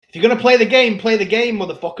If you're going to play the game,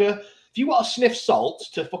 motherfucker. If you want to sniff salt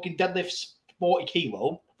to fucking deadlift 40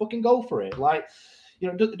 kilo, fucking go for it. Like,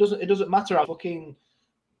 you know, it doesn't matter how fucking.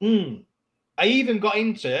 I even got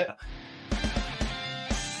into.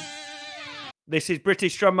 This is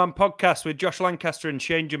British Strongman Podcast with Josh Lancaster and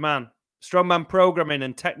Shane German. Strongman programming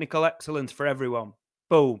and technical excellence for everyone.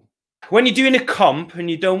 Boom. When you're doing a comp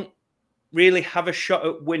and you don't really have a shot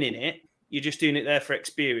at winning it, you're just doing it there for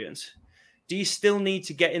experience. Do you still need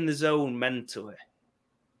to get in the zone mentally?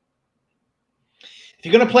 If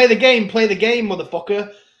you're going to play the game,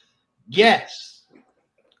 motherfucker. Yes.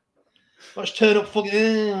 Let's turn up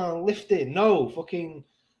fucking lifting. No, fucking.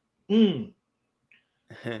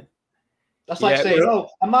 That's like saying, "Oh,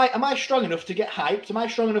 am I strong enough to get hyped? Am I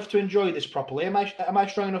strong enough to enjoy this properly? Am I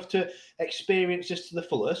strong enough to experience this to the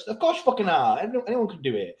fullest?" Of course, you fucking are. Anyone can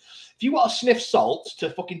do it. If you want to sniff salt to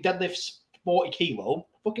fucking deadlift 40 kilo,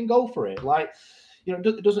 fucking go for it. Like, you know,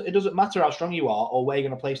 it doesn't matter how strong you are or where you're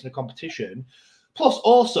going to place in a competition. Plus,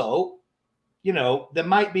 also, you know, there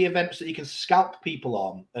might be events that you can scalp people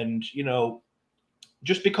on, and you know,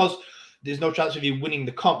 just because there's no chance of you winning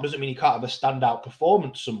the comp doesn't mean you can't have a standout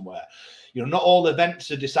performance somewhere. You know, not all events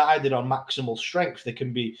are decided on maximal strength. They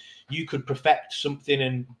can be, you could perfect something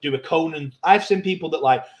and do a Conan. I've seen people that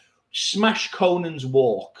like smash Conan's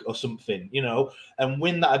walk or something, you know, and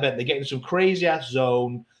win that event. They get in some crazy ass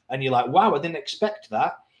zone and you're like, wow, I didn't expect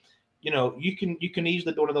that. You know, you can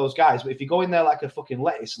easily be one of those guys. But if you go in there like a fucking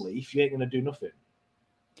lettuce leaf, you ain't going to do nothing.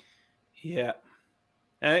 Yeah.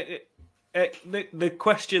 The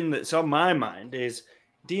question that's on my mind is,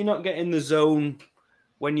 do you not get in the zone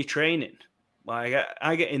when you're training? Like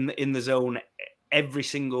I get in the zone every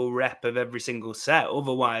single rep of every single set.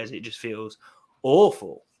 Otherwise, it just feels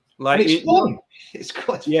awful. Like and it's fun. It's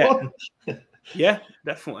quite fun. Yeah,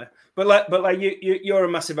 definitely. But like you're a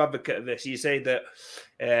massive advocate of this. You say that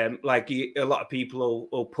a lot of people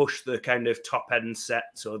will push the kind of top end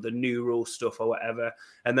sets or the new rule stuff or whatever,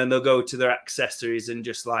 and then they'll go to their accessories and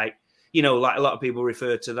just like, you know, like a lot of people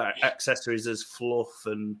refer to their accessories as fluff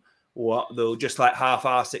and what they'll just like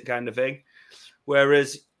half-arse it kind of thing.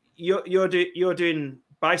 Whereas you're doing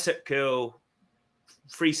bicep curl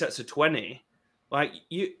 3 sets of 20, like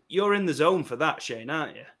you're in the zone for that, Shane,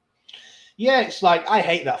 aren't you? Yeah, it's like, I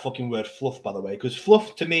hate that fucking word fluff, by the way, because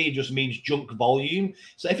fluff to me just means junk volume.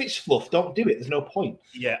 So if it's fluff, don't do it. There's no point.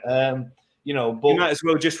 Yeah. You know, but you might as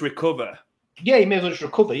well just recover. Yeah, you may as well just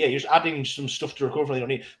recover. Yeah, you're just adding some stuff to recover. You don't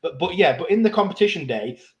need. But in the competition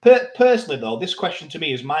day, personally though, this question to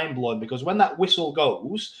me is mind blowing because when that whistle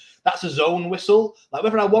goes, that's a zone whistle. Like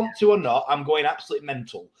whether I want to or not, I'm going absolutely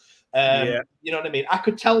mental. You know what I mean? I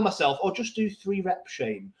could tell myself, "Oh, just do 3 reps,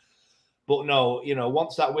 Shane." But no, you know,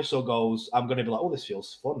 once that whistle goes, I'm going to be like, "Oh, this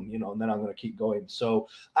feels fun," you know, and then I'm going to keep going. So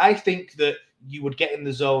I think that you would get in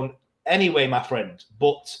the zone anyway, my friend.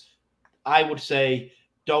 But I would say,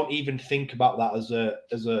 don't even think about that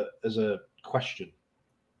as a question.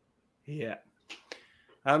 Yeah,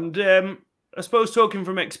 and I suppose talking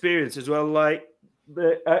from experience as well, like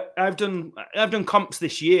I've done comps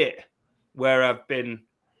this year where I've been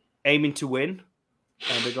aiming to win,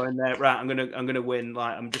 and we're going there. Right, I'm gonna win.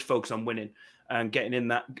 Like I'm just focused on winning and getting in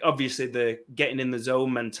that. Obviously, the getting in the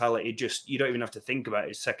zone mentality, just you don't even have to think about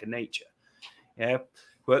it. It's second nature. Yeah.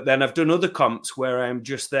 But then I've done other comps where I'm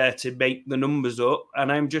just there to make the numbers up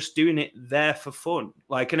and I'm just doing it there for fun.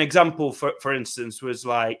 Like an example, for instance, was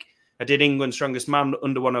like I did England's Strongest Man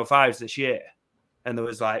under 105s this year. And there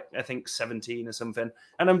was like, I think 17 or something.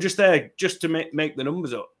 And I'm just there just to make the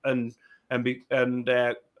numbers up and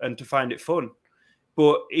to find it fun.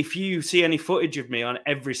 But if you see any footage of me on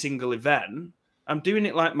every single event, I'm doing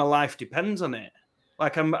it like my life depends on it.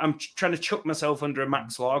 Like I'm trying to chuck myself under a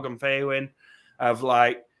max log. I'm failing. I've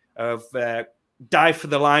dived for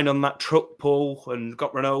the line on that truck pull and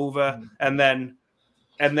got run over, and then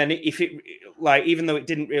if it like even though it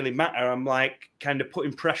didn't really matter, I'm like kind of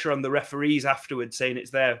putting pressure on the referees afterwards, saying it's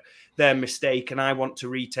their mistake and I want to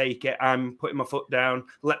retake it. I'm putting my foot down.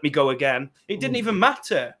 Let me go again. It didn't even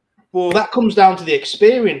matter. Well, that comes down to the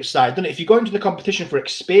experience side, doesn't it? If you go into the competition for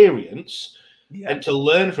experience. Yeah. And to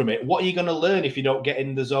learn from it, what are you going to learn if you don't get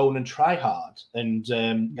in the zone and try hard and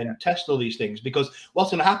test all these things? Because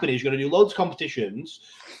what's going to happen is you're going to do loads of competitions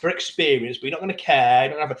for experience, but you're not going to care.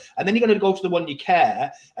 And then you're going to go to the one you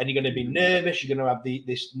care, and you're going to be nervous. You're going to have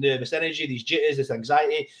this nervous energy, these jitters, this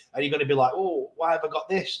anxiety, and you're going to be like, "Oh, why have I got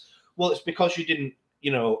this?" Well, it's because you didn't,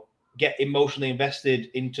 you know, get emotionally invested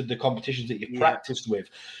into the competitions that you've practiced with.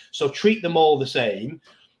 So treat them all the same,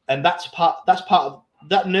 and that's part of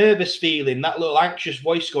that nervous feeling, that little anxious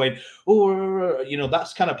voice going, oh, you know,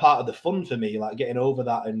 that's kind of part of the fun for me, like getting over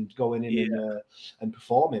that and going in and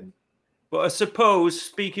performing. But I suppose,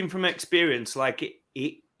 speaking from experience, like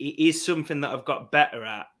it is something that I've got better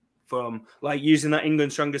at from, like, using that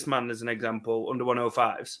England Strongest Man as an example, under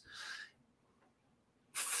 105s.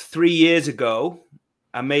 3 years ago,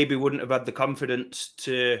 I maybe wouldn't have had the confidence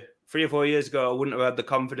to, 3 or 4 years ago, I wouldn't have had the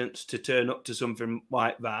confidence to turn up to something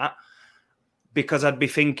like that, because I'd be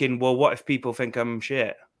thinking, well, what if people think I'm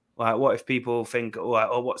shit? Like, what if people think,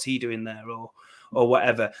 oh, what's he doing there, or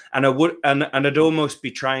whatever? And I would, and I'd almost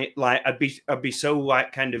be trying, like, I'd be so,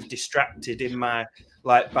 like, kind of distracted in my,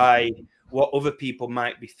 like, by what other people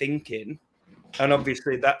might be thinking. And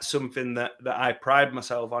obviously that's something that I pride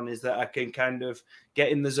myself on, is that I can kind of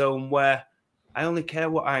get in the zone where I only care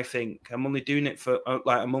what I think. I'm only doing it for,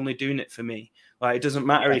 like, I'm only doing it for me. Like, it doesn't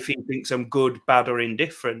matter if he thinks I'm good, bad, or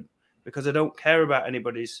indifferent, because I don't care about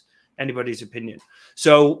anybody's opinion.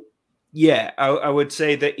 So yeah, I would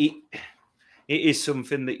say that it is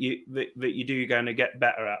something that you do kind of get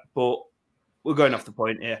better at. But we're going off the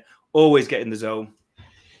point here. Always get in the zone.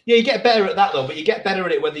 Yeah, you get better at that though, but you get better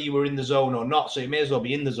at it whether you were in the zone or not. So you may as well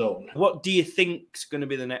be in the zone. What do you think's going to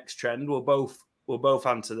be the next trend? We'll both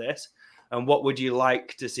answer this. And what would you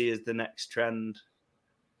like to see as the next trend?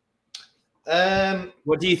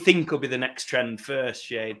 What do you think will be the next trend first,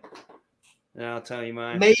 Shane? And I'll tell you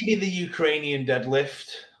mine. Maybe the Ukrainian deadlift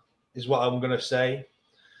is what I'm going to say.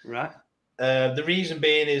 Right. The reason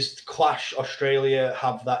being is Clash Australia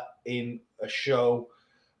have that in a show.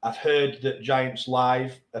 I've heard that Giants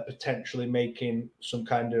Live are potentially making some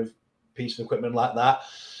kind of piece of equipment like that,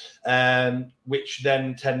 which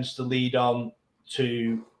then tends to lead on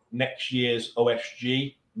to next year's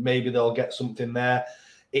OSG. Maybe they'll get something there.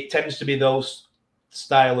 It tends to be those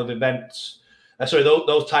style of events,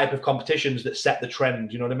 those type of competitions that set the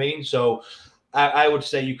trend. You know what I mean? So I would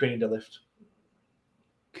say Ukrainian deadlift.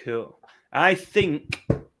 Cool. I think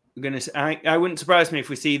we're gonna. I wouldn't surprise me if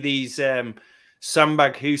we see these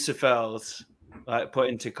sandbag Husafels like put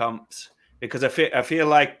into comps, because I feel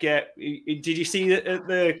like. Did you see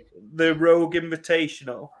the Rogue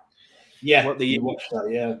Invitational? Yeah, you watched that.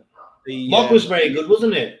 Yeah, the log was very good,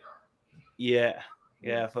 wasn't it? Yeah,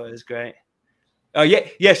 I thought it was great. Oh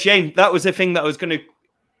yeah, Shane. That was the thing that I was gonna.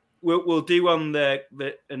 We'll do on the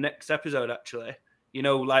next episode actually. You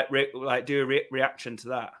know, like do a reaction to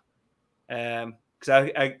that. Because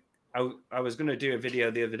I was going to do a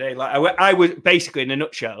video the other day. Like I was basically, in a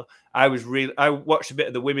nutshell, I watched a bit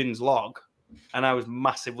of the women's log, and I was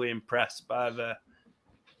massively impressed by the.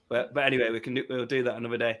 But anyway, we'll do that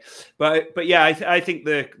another day. But yeah, I think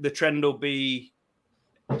the trend will be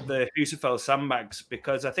the Husafel sandbags,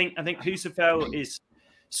 because I think Husafel is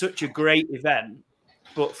such a great event,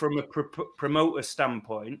 but from a promoter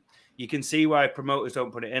standpoint, you can see why promoters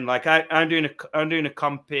don't put it in. Like I'm doing a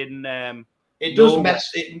comp in. It does mess.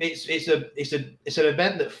 It's an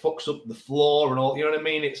event that fucks up the floor and all. You know what I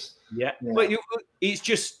mean? Yeah. But it's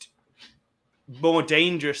just more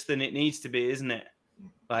dangerous than it needs to be, isn't it?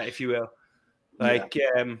 Like, if you will, like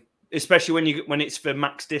especially when it's for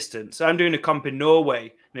max distance. I'm doing a comp in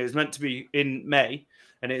Norway, and it was meant to be in May,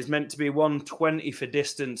 and it was meant to be 120 for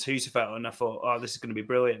distance Husafel, and I thought, oh, this is going to be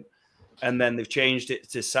brilliant. And then they've changed it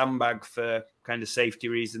to sandbag for kind of safety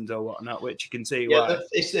reasons or whatnot, which you can see why.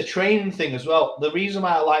 It's the training thing as well. The reason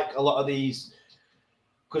why I like a lot of these,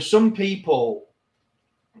 because some people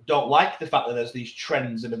don't like the fact that there's these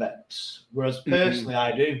trends and events, whereas personally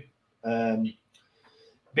I do,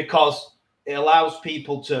 because it allows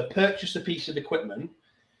people to purchase a piece of equipment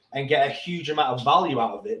and get a huge amount of value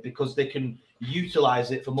out of it, because they can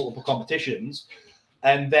utilize it for multiple competitions.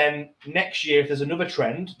 And then next year, if there's another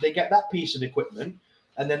trend, they get that piece of equipment,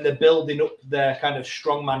 and then they're building up their kind of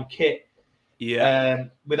strongman kit,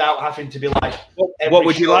 without having to be like. What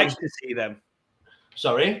would you like to see then?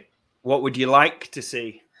 Sorry? What would you like to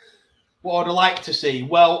see? What would I like to see?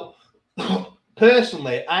 Well,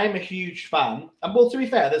 personally, I'm a huge fan. And well, to be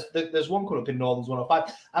fair, there's one coming up in Northern's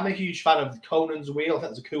 105. I'm a huge fan of Conan's wheel. I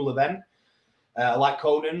think it's a cool event. I like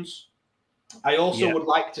Conan's. I also would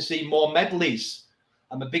like to see more medleys.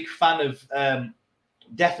 I'm a big fan of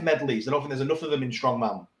death medleys. I don't think there's enough of them in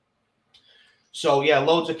strongman. So yeah,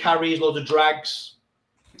 loads of carries, loads of drags,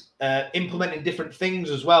 implementing different things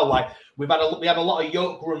as well. Like we had a lot of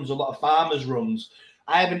yoke runs, a lot of farmers runs.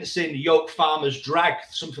 I haven't seen yoke farmers drag,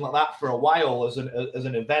 something like that, for a while as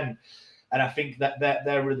an event, and I think that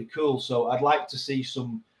they're really cool. So I'd like to see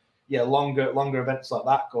some longer events like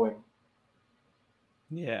that going.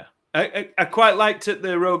 Yeah, I quite liked it,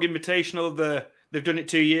 the Rogue Invitational. They've done it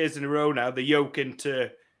 2 years in a row now. The yoke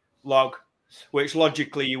into log. which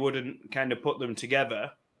logically you wouldn't kind of put them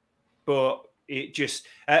together. But it just,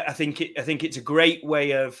 I think it's a great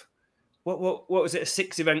way of what was it? A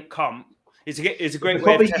 6-event comp. It's a great way.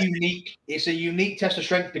 Probably unique. It's a unique test of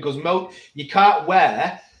strength because you can't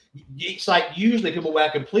wear. It's like usually people wear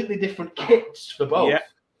completely different kits for both. Yeah.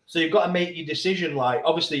 So you've got to make your decision. Like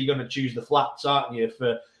obviously you're going to choose the flats, aren't you,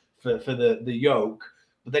 for the yoke?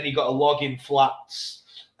 But then you've got to log in flats.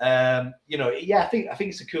 I think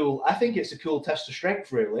it's a cool test of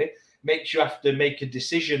strength. Really makes you have to make a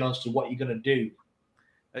decision as to what you're going to do.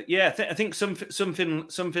 I think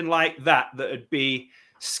something like that would be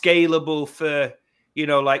scalable for,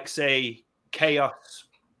 like say Chaos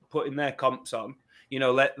putting their comps on.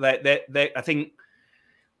 I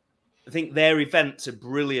think their events are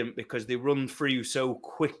brilliant because they run through so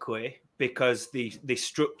quickly because they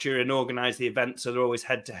structure and organize the events so they're always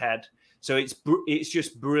head to head. So it's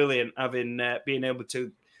just brilliant having being able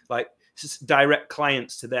to like direct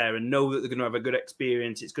clients to there and know that they're going to have a good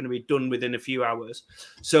experience. It's going to be done within a few hours.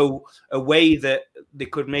 So a way that they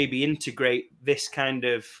could maybe integrate this kind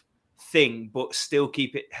of thing, but still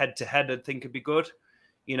keep it head to head, I think would be good.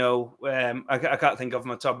 I can't think off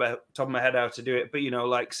my top of my head how to do it, but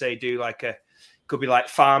like say do like could be like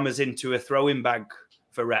farmers into a throwing bag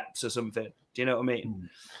for reps or something. Do you know what I mean?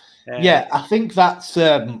 Yeah, I think that's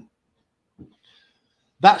something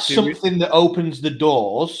that opens the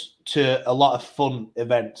doors to a lot of fun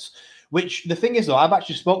events. Which the thing is, though, I've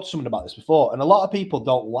actually spoke to someone about this before, and a lot of people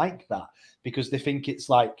don't like that because they think it's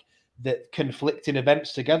like the conflicting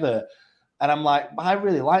events together. And I'm like, I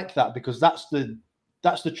really like that because that's the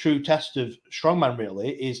true test of strongman. Really,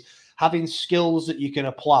 is having skills that you can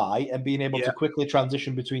apply and being able to quickly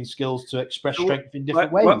transition between skills to express strength in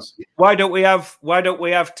different ways. Why don't we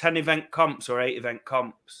have 10 event comps or 8 event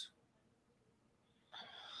comps?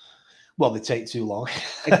 Well, they take too long.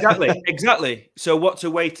 Exactly. So what's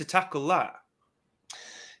a way to tackle that?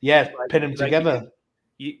 Yeah, pin them together.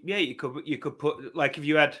 You could put like if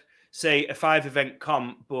you had say a 5-event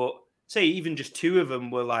comp, but say even just 2 of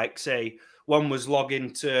them were like say one was yoke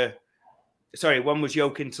into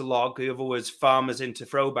log, the other was farmers into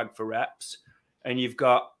throwbag for reps, and you've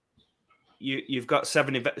got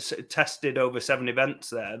 7 events tested over 7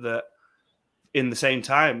 events there that in the same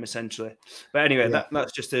time essentially. But anyway,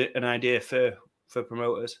 that's just an idea for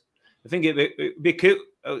promoters. I think it'd be cool.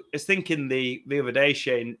 I was thinking the other day,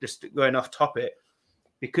 Shane, just going off topic,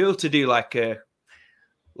 be cool to do like an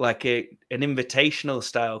invitational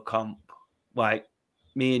style comp, like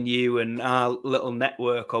me and you and our little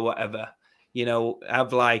network or whatever,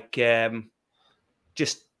 have like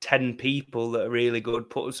just 10 people that are really good,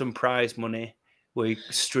 put some prize money. We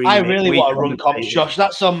stream. I really want to run comps, Josh.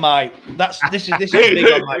 This is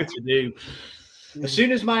big on my to do. As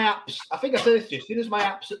soon as my apps, I think I said this to you, as soon as my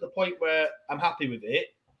app's at the point where I'm happy with it,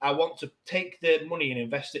 I want to take the money and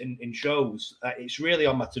invest it in shows. It's really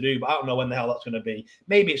on my to do, but I don't know when the hell that's going to be.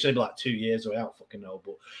 Maybe it's going to be like 2 years away. I don't fucking know.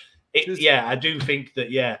 But I do think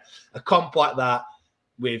that a comp like that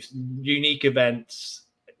with unique events,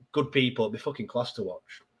 good people, it'd be fucking class to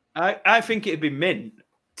watch. I think it'd be mint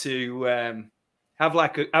to have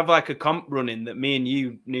like a comp running that me and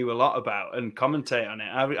you knew a lot about and commentate on it.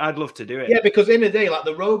 I'd love to do it. Yeah, because in the day, like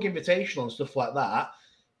the Rogue Invitational and stuff like that,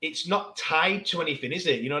 it's not tied to anything, is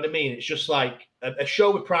it? You know what I mean? It's just like a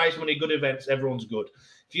show with prize money, good events, everyone's good.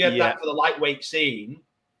 If you had that for the lightweight scene,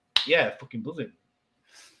 fucking buzzing.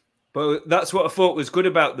 But that's what I thought was good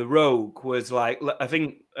about the Rogue was like I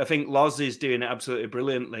think Loz is doing it absolutely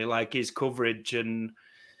brilliantly, like his coverage and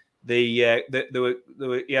he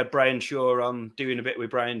had Brian Shaw on doing a bit with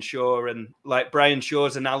Brian Shaw, and like Brian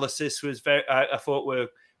Shaw's analysis was I thought were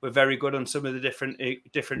very good on some of the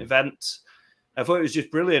different events. I thought it was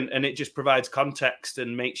just brilliant, and it just provides context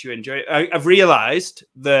and makes you enjoy it. I've realized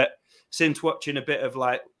that since watching a bit of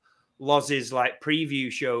like Loz's like preview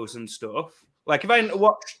shows and stuff, like if I hadn't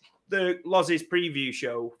watched the Loz's preview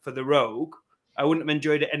show for the Rogue, I wouldn't have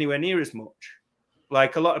enjoyed it anywhere near as much.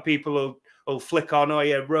 Like a lot of people will flick on,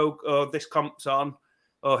 Rogue, or this comp's on,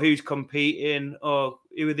 or who's competing, or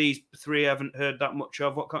who are these 3 I haven't heard that much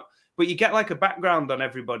of. But you get like a background on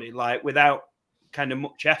everybody, like without kind of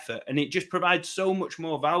much effort, and it just provides so much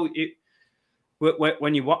more value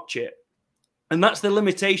when you watch it. And that's the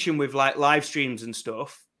limitation with like live streams and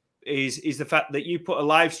stuff, is the fact that you put a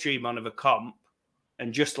live stream on of a comp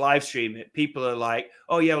and just live stream it. People are like,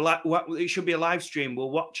 oh yeah, it should be a live stream, we'll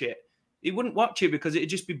watch it. You wouldn't watch it because it'd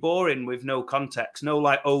just be boring with no context, no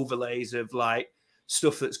like overlays of like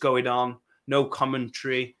stuff that's going on, no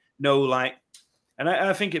commentary, no like, and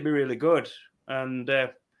I think it'd be really good. And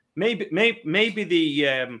maybe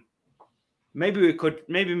Maybe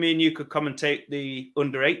me and you could commentate the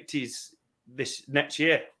under-80s this next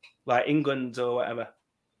year, like England or whatever.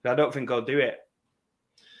 I don't think I'll do it.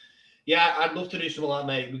 Yeah, I'd love to do something like that,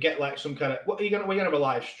 mate. We get like some kind of. What are you gonna? We're gonna have a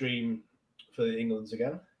live stream for the Englands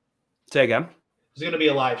again. Say again. Is there going to be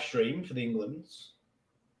a live stream for the Englands?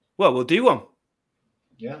 Well, we'll do one.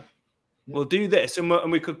 Yeah. We'll do this, and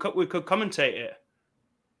we could commentate it.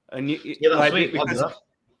 And that's like, sweet.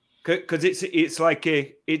 Because it's like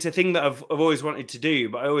it's a thing that I've always wanted to do,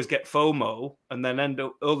 but I always get FOMO and then end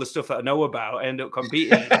up all the stuff that I know about, I end up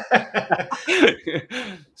competing.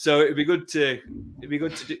 So it'd be good to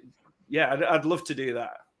do. Yeah, I'd love to do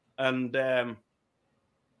that, and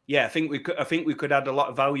yeah, I think we could add a lot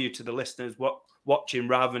of value to the listeners watching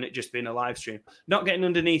rather than it just being a live stream. Not getting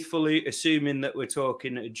underneath fully, assuming that we're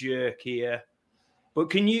talking a jerk here. But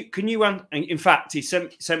can you? In fact, he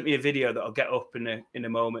sent me a video that I'll get up in a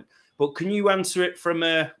moment. But can you answer it from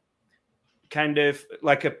a kind of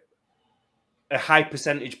like a high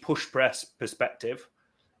percentage push press perspective,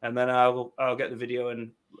 and then I'll get the video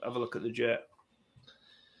and have a look at the jerk.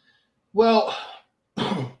 Well,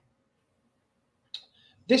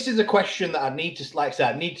 this is a question that I need to, like I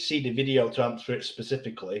said, I need to see the video to answer it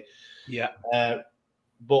specifically. Yeah.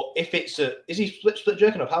 But if it's is he split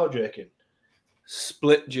jerking or power jerking?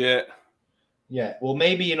 Split jerk. Yeah. Well,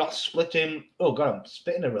 maybe you're not splitting. Oh God, I'm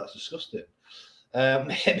spitting everywhere. That's disgusting.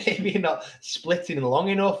 Maybe you're not splitting long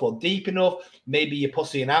enough or deep enough. Maybe you're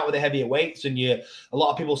pussying out with the heavier weights, and a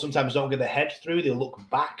lot of people sometimes don't get their head through. They look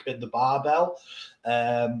back at the barbell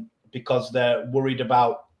because they're worried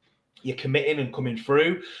about you committing and coming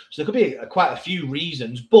through. So there could be quite a few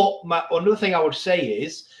reasons. But another thing I would say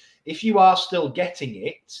is, if you are still getting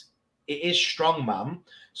it, it is strongman.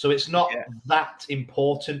 So it's not that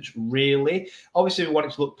important, really. Obviously, we want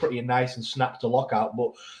it to look pretty and nice and snap to lockout,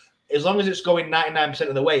 but as long as it's going 99%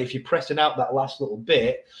 of the way, if you're pressing out that last little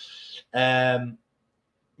bit, who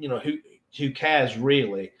cares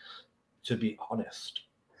really, to be honest.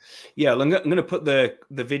 Yeah, well, I'm going to put the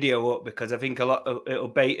video up because I think it'll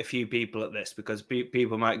bait a few people at this, because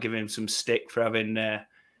people might give him some stick for having,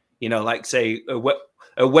 like say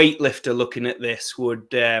a weightlifter looking at this would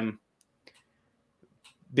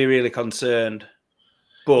be really concerned.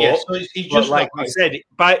 But, so he's just like I said,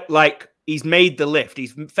 he's made the lift.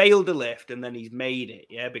 He's failed the lift and then he's made it.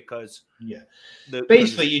 Yeah, because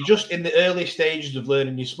basically you're just in the early stages of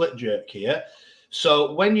learning your split jerk here.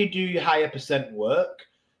 So when you do your higher percent work,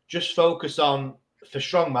 just focus on, for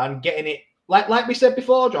strongman, getting it like we said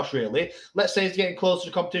before, Josh. Really, let's say it's getting closer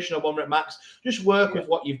to competition or 1 rep max. Just work with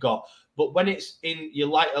what you've got. But when it's in your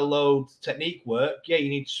lighter load technique work, you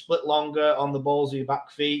need to split longer on the balls of your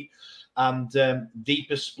back feet and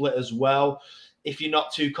deeper split as well. If you're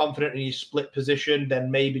not too confident in your split position,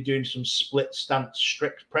 then maybe doing some split stance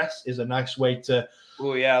strict press is a nice way to.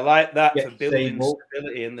 Oh yeah, I like that for building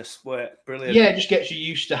stability in the split. Brilliant. Yeah, it just gets you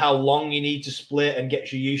used to how long you need to split and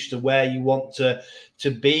gets you used to where you want to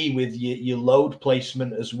be with your load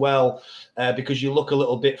placement as well, because you look a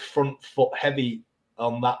little bit front foot heavy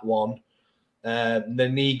on that one. The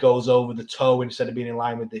knee goes over the toe instead of being in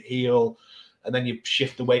line with the heel, and then you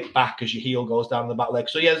shift the weight back as your heel goes down the back leg.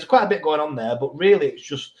 So yeah, there's quite a bit going on there, but really it's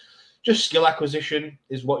just skill acquisition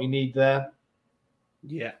is what you need there.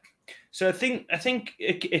 Yeah. So I think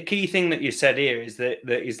a key thing that you said here is that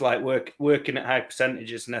is like working at high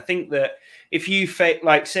percentages, and I think that if you say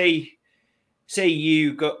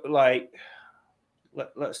you got like,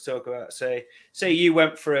 let's talk about say you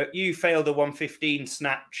went you failed a 115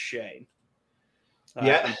 snatch, Shane.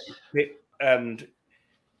 And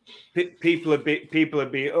people would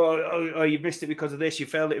be oh you missed it because of this, you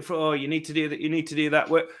failed it for you need to do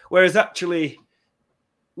that. Whereas actually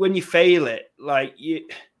when you fail it, like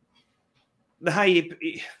the higher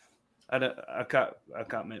I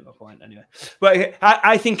can't make my point anyway. But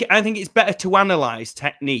I think it's better to analyze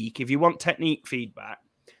technique if you want technique feedback,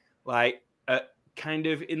 like kind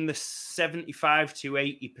of in the 75 to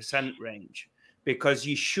 80% range, because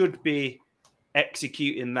you should be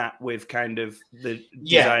executing that with kind of the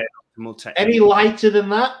desired optimal technique. Any lighter than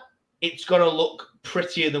that, it's going to look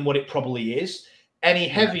prettier than what it probably is. Any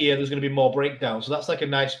heavier, there's going to be more breakdown. So that's like a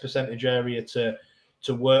nice percentage area to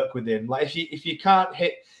work within. Like if you can't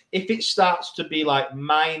hit, if it starts to be like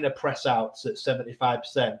minor press outs at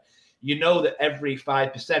 75%, you know that every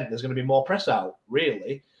 5% there's going to be more press out,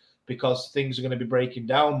 really, because things are going to be breaking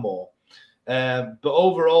down more. But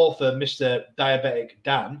overall, for Mr. Diabetic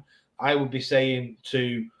Dan, I would be saying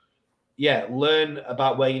to, learn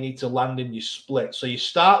about where you need to land in your split. So you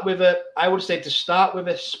start with I would say to start with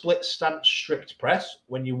a split stance strict press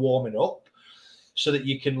when you're warming up, so that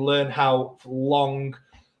you can learn how long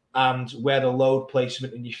and where the load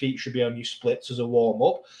placement in your feet should be on your splits as a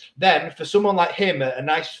warm-up. Then for someone like him, a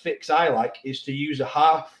nice fix I like is to use a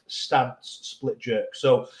half stance split jerk.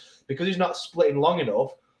 So because he's not splitting long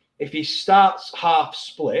enough, if he starts half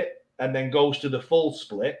split and then goes to the full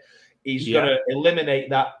split, he's going to eliminate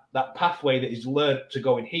that pathway that he's learned to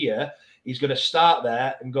go in here. He's going to start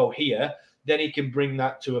there and go here. Then he can bring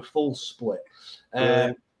that to a full split.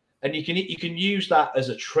 And you can use that as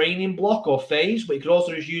a training block or phase, but you could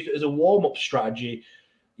also just use it as a warm-up strategy,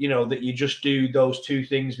 that you just do those two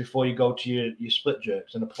things before you go to your split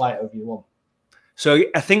jerks and apply it however you want. So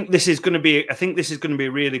I think this is going to be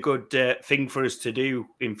a really good thing for us to do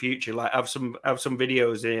in future. Like have some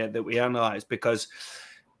videos here that we analyze, because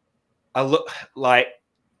I look like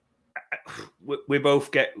we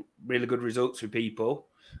both get really good results with people,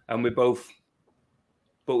 and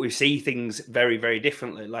but we see things very, very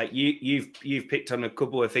differently. Like you've picked on a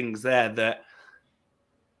couple of things there that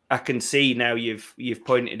I can see now you've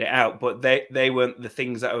pointed it out, but they weren't the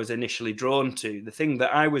things that I was initially drawn to. The thing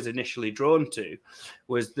that I was initially drawn to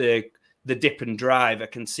was the dip and drive. I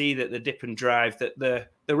can see that the dip and drive, that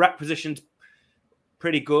the rack position's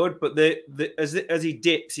pretty good, but as he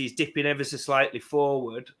dips, he's dipping ever so slightly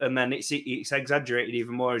forward, and then it's exaggerated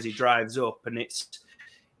even more as he drives up, and it's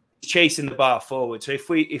chasing the bar forward. So if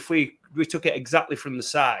we took it exactly from the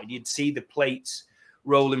side, you'd see the plates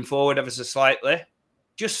rolling forward ever so slightly,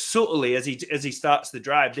 just subtly as he starts the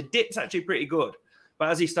drive. The dip's actually pretty good, but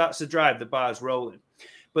as he starts to drive, the bar's rolling.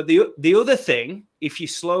 But the other thing, if you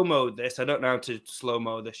slow mode this, I don't know how to slow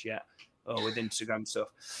mo this yet, with Instagram stuff.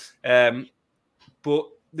 But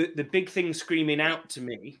the big thing screaming out to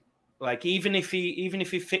me, like even if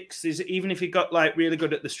he got like really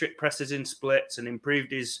good at the strict presses in splits and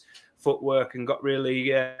improved his footwork and got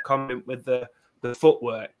really confident with the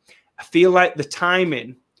footwork, I feel like the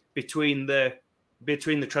timing between the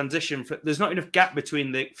transition, there's not enough gap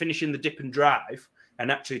between the finishing the dip and drive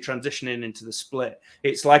and actually transitioning into the split.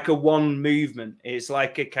 It's like a one movement. It's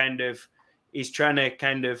like he's trying to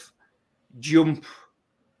kind of jump.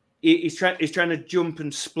 He's trying to jump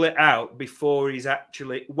and split out before he's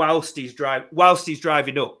actually whilst he's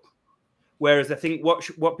driving up. Whereas I think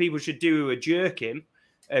what people should do who are jerking,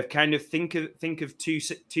 kind of think of two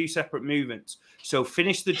separate movements. So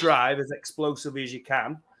finish the drive as explosively as you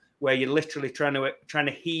can, where you're literally trying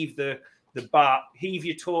to heave the bar, heave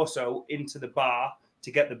your torso into the bar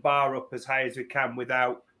to get the bar up as high as we can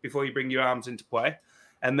before you bring your arms into play.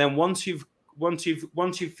 And then once you've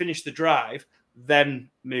finished the drive, then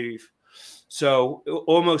move. So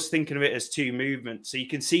almost thinking of it as two movements. So you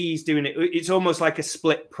can see he's doing it. It's almost like a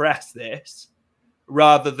split press this,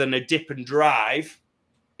 rather than a dip and drive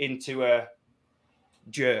into a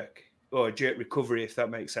jerk or a jerk recovery, if that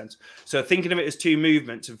makes sense. So thinking of it as two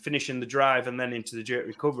movements and finishing the drive and then into the jerk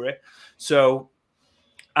recovery. So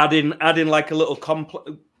adding like a little complex.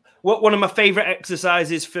 One of my favorite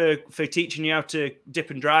exercises for teaching you how to dip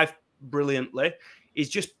and drive brilliantly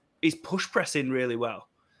is push pressing really well,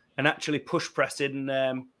 and actually push pressing.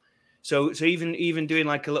 So even doing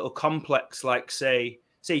like a little complex, like say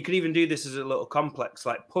you could even do this as a little complex,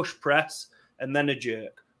 like push press and then a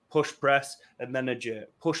jerk, push press and then a jerk,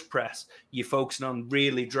 push press. You're focusing on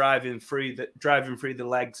really driving through the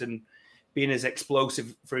legs and being as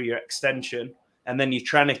explosive through your extension, and then you're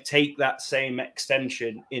trying to take that same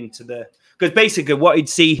extension into because basically what he'd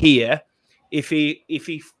see here, if he.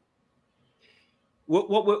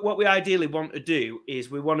 What we ideally want to do is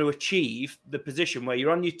we want to achieve the position where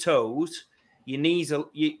you're on your toes,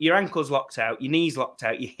 your ankles locked out, your knees locked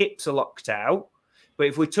out, your hips are locked out. But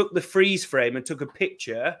if we took the freeze frame and took a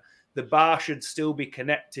picture, the bar should still be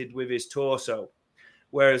connected with his torso.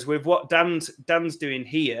 Whereas with what Dan's doing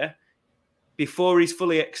here, before he's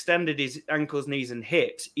fully extended his ankles, knees, and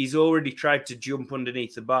hips, he's already tried to jump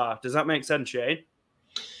underneath the bar. Does that make sense, Shane?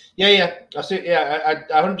 Yeah, I see. Yeah,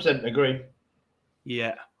 I 100% agree.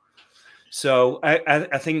 Yeah. So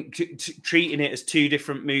I think treating it as two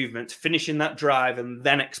different movements, finishing that drive and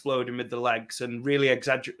then exploding with the legs, and really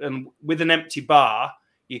exaggerate. And with an empty bar,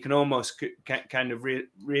 you can almost kind of really,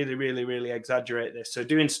 really, really exaggerate this. So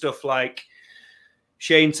doing stuff like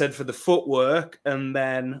Shane said for the footwork, and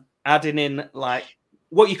then adding in like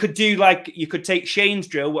what you could do, like you could take Shane's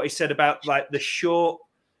drill, what he said about like the short,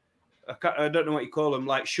 I don't know what you call them,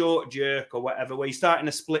 like short jerk or whatever, where you start in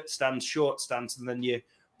a split stance, short stance, and then you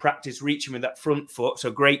practice reaching with that front foot.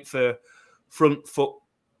 So great for front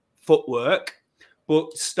footwork.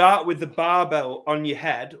 But start with the barbell on your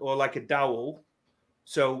head or like a dowel.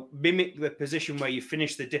 So mimic the position where you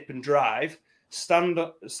finish the dip and drive. Stand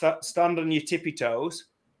on your tippy toes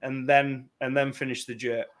and then finish the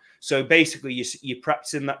jerk. So basically, you're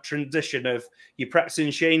practicing that transition of you're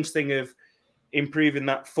practicing Shane's thing of improving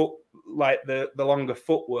that foot, like the longer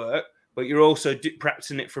footwork, but you're also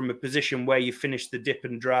practicing it from a position where you finish the dip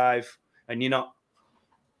and drive, and you're not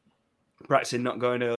practicing not going early.